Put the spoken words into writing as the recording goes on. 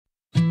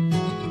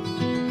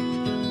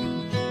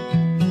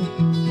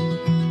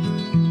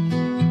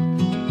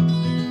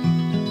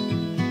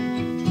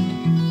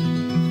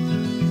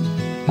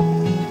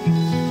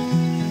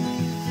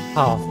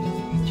好，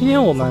今天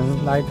我们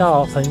来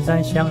到横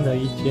山乡的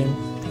一间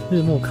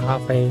日木咖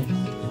啡，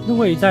是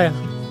位于在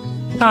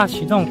大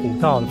崎洞古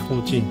道的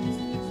附近。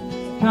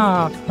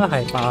那它的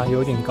海拔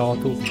有点高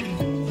度，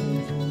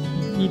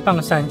一棒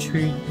山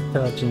区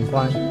的景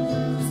观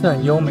是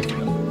很优美的。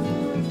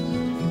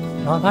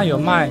然后它有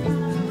卖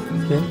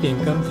甜点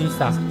跟披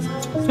萨，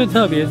最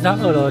特别是它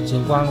2楼的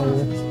景观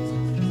屋。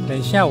等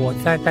一下我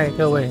再带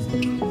各位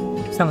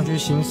上去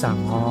欣赏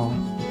哦。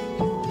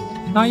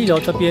那1楼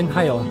这边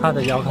它有它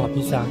的窑烤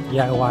披萨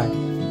DIY，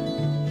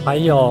 还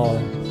有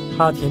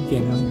它的甜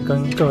点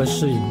跟各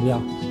式饮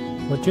料，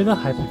我觉得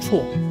还不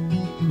错。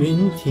园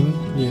庭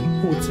也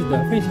布置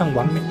得非常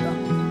完美的，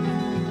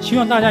希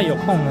望大家有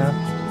空呢，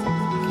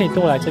可以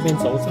多来这边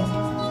走走，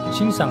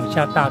欣赏一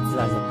下大自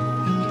然的。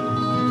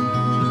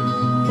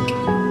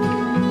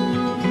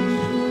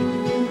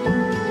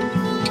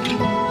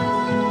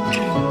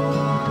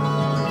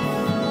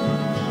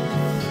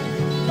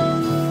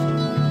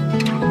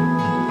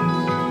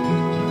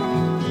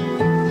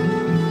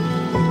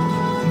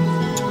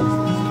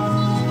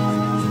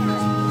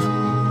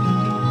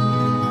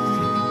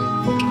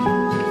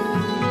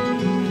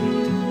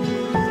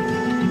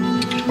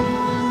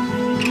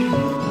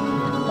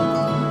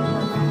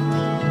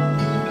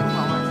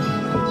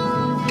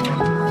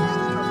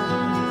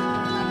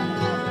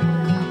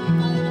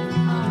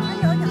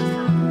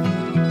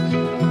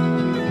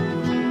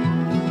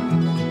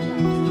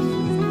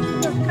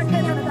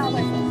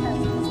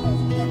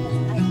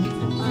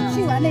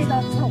那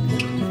道之后，好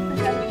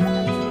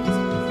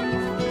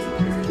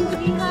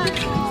厉害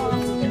哦！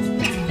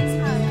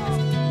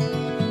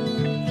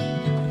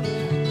菜哦。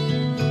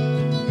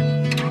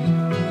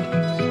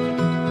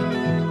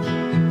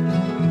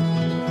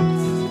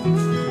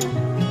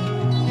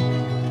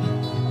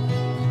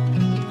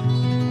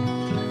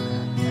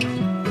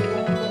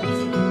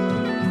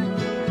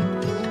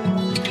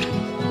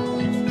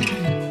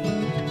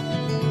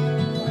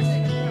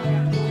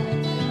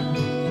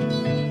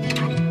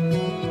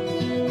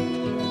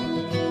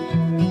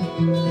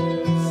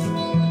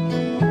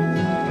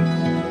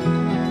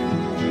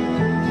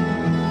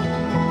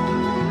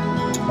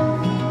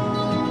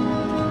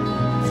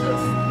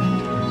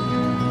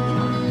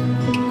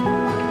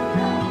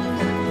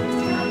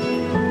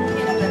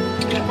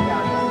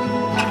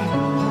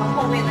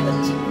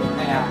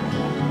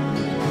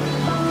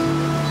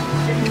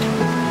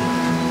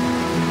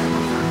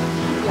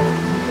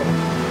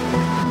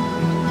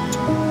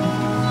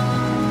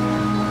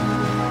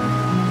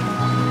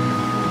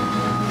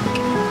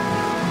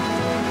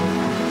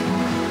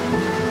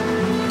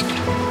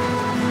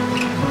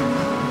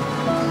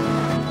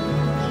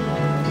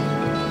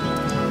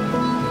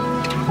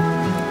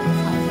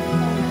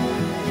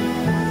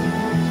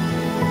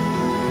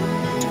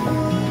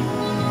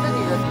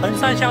横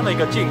山乡的一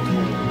个净土。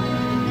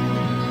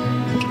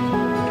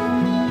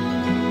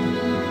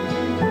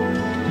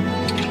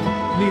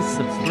Please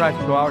subscribe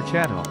to our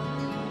channel。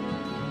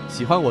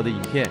喜欢我的影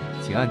片，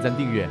请按赞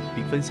订阅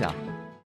并分享。